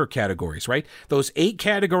essential worker categories, right? Those 8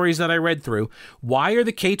 categories that I read through, why are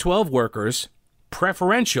the K-12 workers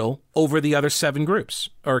preferential over the other 7 groups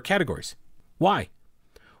or categories? Why?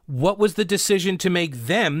 What was the decision to make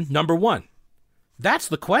them number 1? That's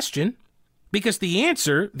the question, because the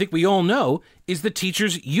answer, I think we all know, is the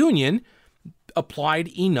teachers' union applied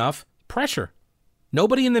enough pressure.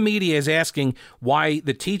 Nobody in the media is asking why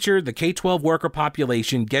the K-12 worker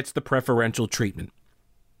population gets the preferential treatment.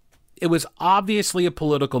 It was obviously a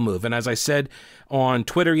political move. And as I said on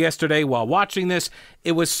Twitter yesterday while watching this,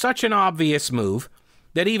 it was such an obvious move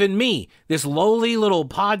that even me, this lowly little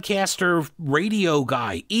podcaster radio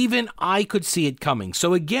guy, even I could see it coming.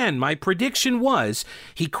 So again, my prediction was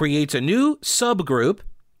he creates a new subgroup,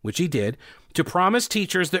 which he did, to promise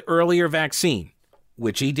teachers the earlier vaccine,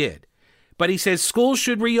 which he did. But he says schools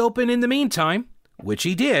should reopen in the meantime, which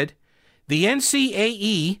he did. The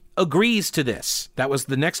NCAE agrees to this. That was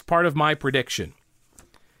the next part of my prediction.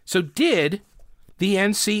 So did the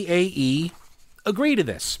NCAE agree to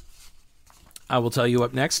this? I will tell you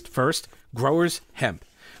up next. First, Growers Hemp.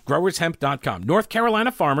 GrowersHemp.com. North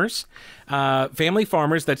Carolina farmers, family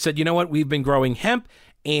farmers that said, you know what, we've been growing hemp,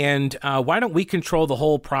 and why don't we control the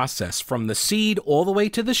whole process from the seed all the way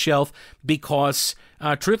to the shelf? Because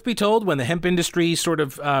truth be told, when the hemp industry sort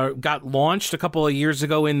of got launched a couple of years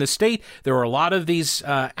ago in the state, there were a lot of these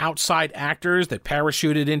outside actors that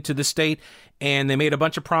parachuted into the state, and they made a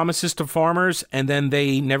bunch of promises to farmers, and then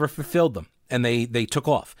they never fulfilled them. And they took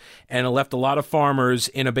off, and it left a lot of farmers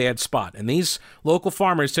in a bad spot. And these local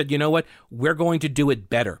farmers said, you know what, we're going to do it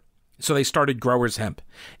better. So they started Growers Hemp,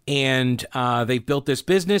 and they've built this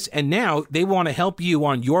business, and now they want to help you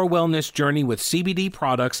on your wellness journey with CBD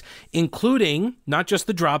products, including not just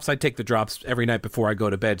the drops. I take the drops every night before I go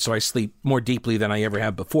to bed, so I sleep more deeply than I ever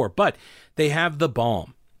have before. But they have the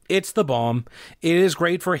balm. It's the balm. It is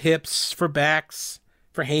great for hips, for backs,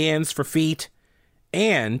 for hands, for feet,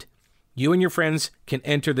 and you and your friends can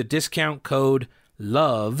enter the discount code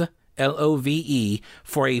LOVE, L-O-V-E,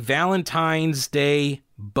 for a Valentine's Day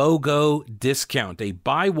BOGO discount. A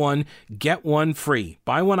buy one, get one free.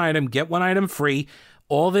 Buy one item, get one item free.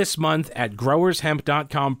 All this month at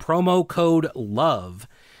GrowersHemp.com, promo code LOVE.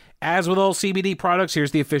 As with all CBD products,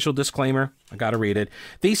 here's the official disclaimer. I got to read it.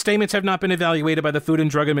 These statements have not been evaluated by the Food and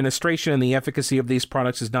Drug Administration, and the efficacy of these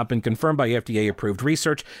products has not been confirmed by FDA-approved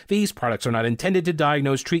research. These products are not intended to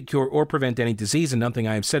diagnose, treat, cure, or prevent any disease, and nothing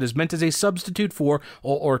I have said is meant as a substitute for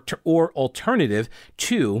or alternative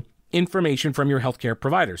to information from your healthcare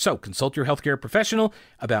provider. So consult your healthcare professional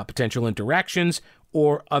about potential interactions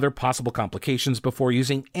or other possible complications before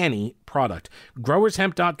using any product.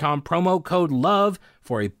 GrowersHemp.com, promo code LOVE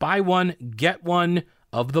for a buy one, get one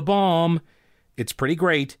of the bomb. It's pretty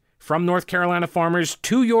great. From North Carolina farmers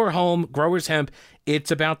to your home, Growers Hemp. It's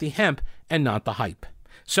about the hemp and not the hype.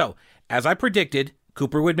 So, as I predicted,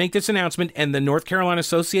 Cooper would make this announcement and the North Carolina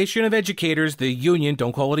Association of Educators, the union,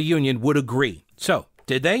 don't call it a union, would agree. So,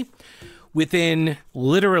 did they? Within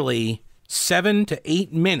literally 7 to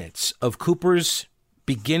 8 minutes of Cooper's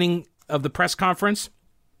beginning of the press conference,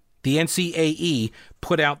 the NCAE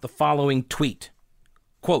put out the following tweet.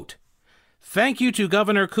 Quote, "Thank you to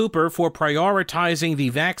Governor Cooper for prioritizing the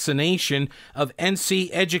vaccination of NC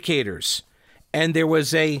educators." And there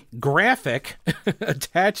was a graphic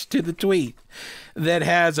attached to the tweet that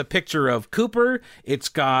has a picture of Cooper. It's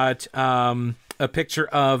got a picture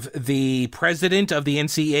of the president of the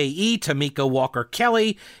NCAE, Tamika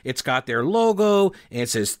Walker-Kelly. It's got their logo, and it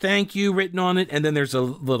says thank you written on it. And then there's a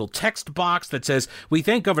little text box that says, "We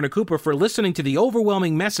thank Governor Cooper for listening to the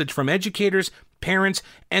overwhelming message from educators, parents,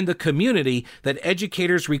 and the community that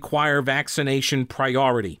educators require vaccination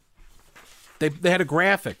priority." They had a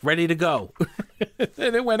graphic ready to go,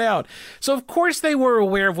 and it went out. So, of course, they were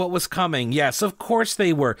aware of what was coming. Yes, of course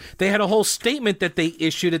they were. They had a whole statement that they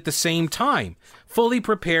issued at the same time. Fully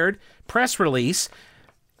prepared press release.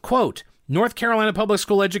 Quote, "North Carolina public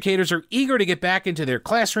school educators are eager to get back into their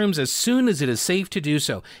classrooms as soon as it is safe to do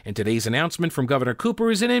so. And today's announcement from Governor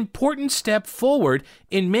Cooper is an important step forward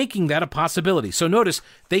in making that a possibility." So notice,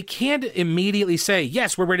 they can't immediately say,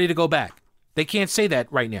 yes, we're ready to go back. They can't say that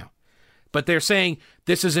right now. But they're saying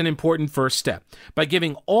this is an important first step. By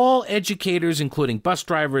giving all educators, including bus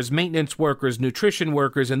drivers, maintenance workers, nutrition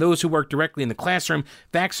workers, and those who work directly in the classroom,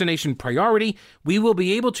 vaccination priority, we will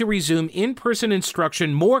be able to resume in-person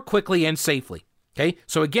instruction more quickly and safely. Okay?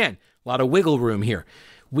 So again, a lot of wiggle room here.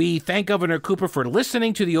 We thank Governor Cooper for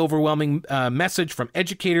listening to the overwhelming message from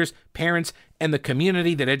educators, parents, and the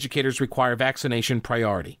community that educators require vaccination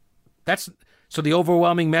priority. So the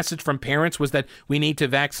overwhelming message from parents was that we need to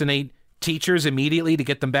vaccinate teachers immediately to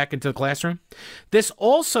get them back into the classroom. This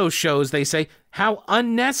also shows, they say, how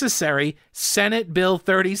unnecessary Senate Bill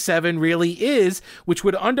 37 really is, which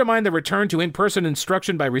would undermine the return to in-person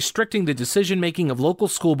instruction by restricting the decision-making of local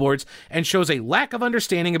school boards, and shows a lack of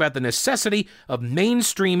understanding about the necessity of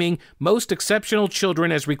mainstreaming most exceptional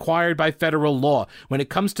children as required by federal law. When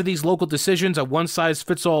it comes to these local decisions, a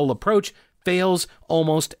one-size-fits-all approach fails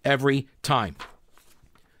almost every time.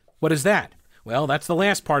 What is that? Well, that's the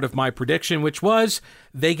last part of my prediction, which was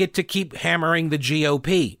they get to keep hammering the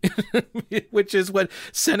GOP, which is what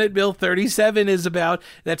Senate Bill 37 is about.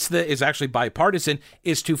 Is actually bipartisan,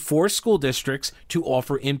 is to force school districts to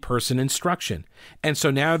offer in-person instruction. And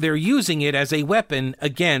so now they're using it as a weapon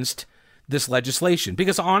against this legislation.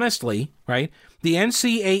 Because honestly, right, the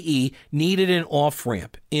NCAE needed an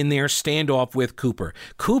off-ramp in their standoff with Cooper.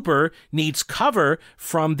 Cooper needs cover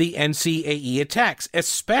from the NCAE attacks,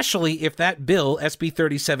 especially if that bill, SB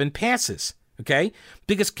 37, passes. Okay?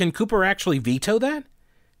 Because can Cooper actually veto that?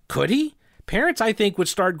 Could he? Parents, I think, would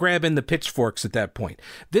start grabbing the pitchforks at that point.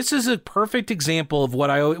 This is a perfect example of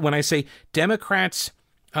when I say Democrats'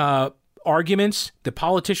 arguments, the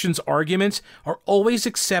politicians' arguments, are always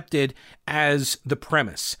accepted as the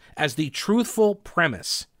premise, as the truthful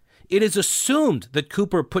premise. It is assumed that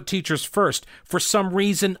Cooper put teachers first for some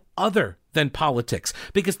reason other than politics,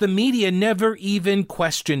 because the media never even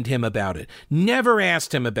questioned him about it, never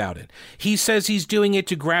asked him about it. He says he's doing it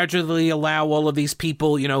to gradually allow all of these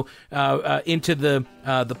people, into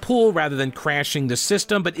the pool rather than crashing the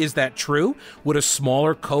system. But is that true? Would a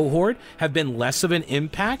smaller cohort have been less of an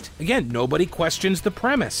impact? Again, nobody questions the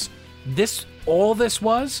premise. All this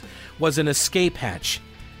was an escape hatch,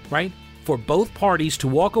 right? For both parties to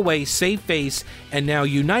walk away, save face, and now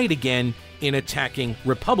unite again in attacking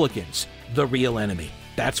Republicans, the real enemy.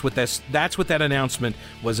 That's what that announcement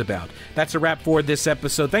was about. That's a wrap for this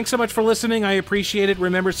episode. Thanks so much for listening. I appreciate it.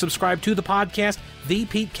 Remember, subscribe to the podcast,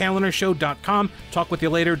 thepetecalendarshow.com. Talk with you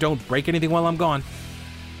later. Don't break anything while I'm gone.